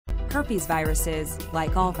Herpes viruses,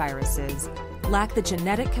 like all viruses, lack the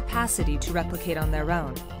genetic capacity to replicate on their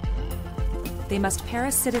own. They must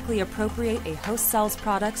parasitically appropriate a host cell's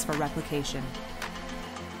products for replication.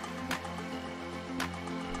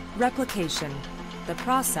 Replication, the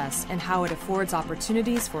process and how it affords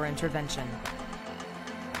opportunities for intervention.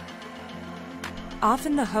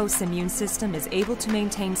 Often the host's immune system is able to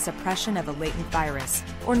maintain suppression of a latent virus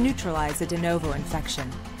or neutralize a de novo infection.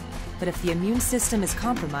 But if the immune system is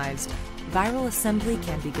compromised, viral assembly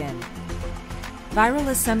can begin. Viral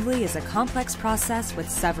assembly is a complex process with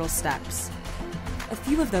several steps. A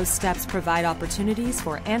few of those steps provide opportunities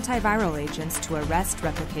for antiviral agents to arrest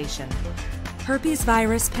replication. Herpes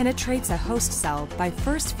virus penetrates a host cell by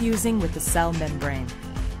first fusing with the cell membrane.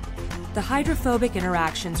 The hydrophobic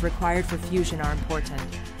interactions required for fusion are important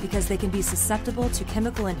because they can be susceptible to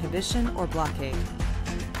chemical inhibition or blockade.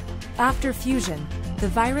 After fusion, the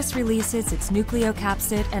virus releases its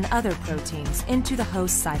nucleocapsid and other proteins into the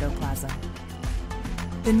host cytoplasm.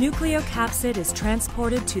 The nucleocapsid is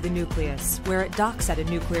transported to the nucleus, where it docks at a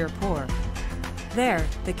nuclear pore. There,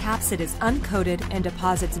 the capsid is uncoated and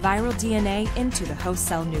deposits viral DNA into the host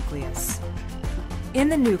cell nucleus. In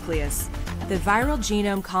the nucleus, the viral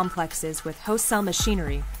genome complexes with host cell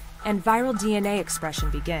machinery, and viral DNA expression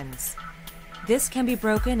begins. This can be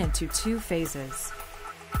broken into two phases.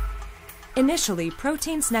 Initially,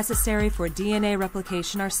 proteins necessary for DNA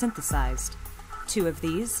replication are synthesized. Two of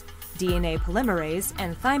these, DNA polymerase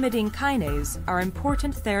and thymidine kinase, are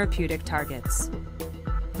important therapeutic targets.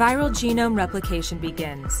 Viral genome replication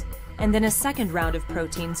begins, and then a second round of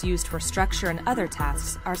proteins used for structure and other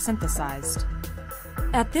tasks are synthesized.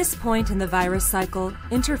 At this point in the virus cycle,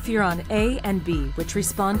 interferon A and B, which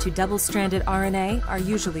respond to double-stranded RNA, are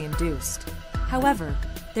usually induced. However,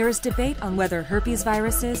 there is debate on whether herpes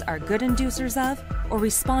viruses are good inducers of or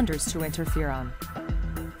responders to interferon.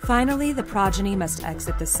 Finally, the progeny must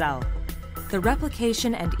exit the cell. The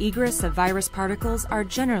replication and egress of virus particles are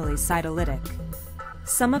generally cytolytic.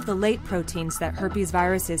 Some of the late proteins that herpes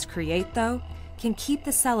viruses create, though, can keep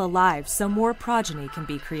the cell alive so more progeny can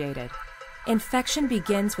be created. Infection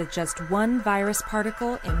begins with just one virus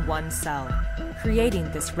particle in one cell, creating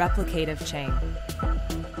this replicative chain.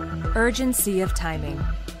 Urgency of timing.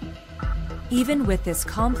 Even with this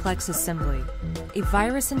complex assembly, a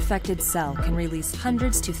virus-infected cell can release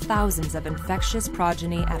hundreds to thousands of infectious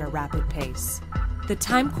progeny at a rapid pace. The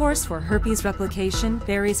time course for herpes replication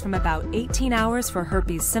varies from about 18 hours for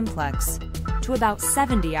herpes simplex to about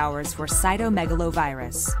 70 hours for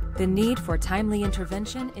cytomegalovirus. The need for timely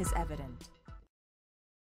intervention is evident.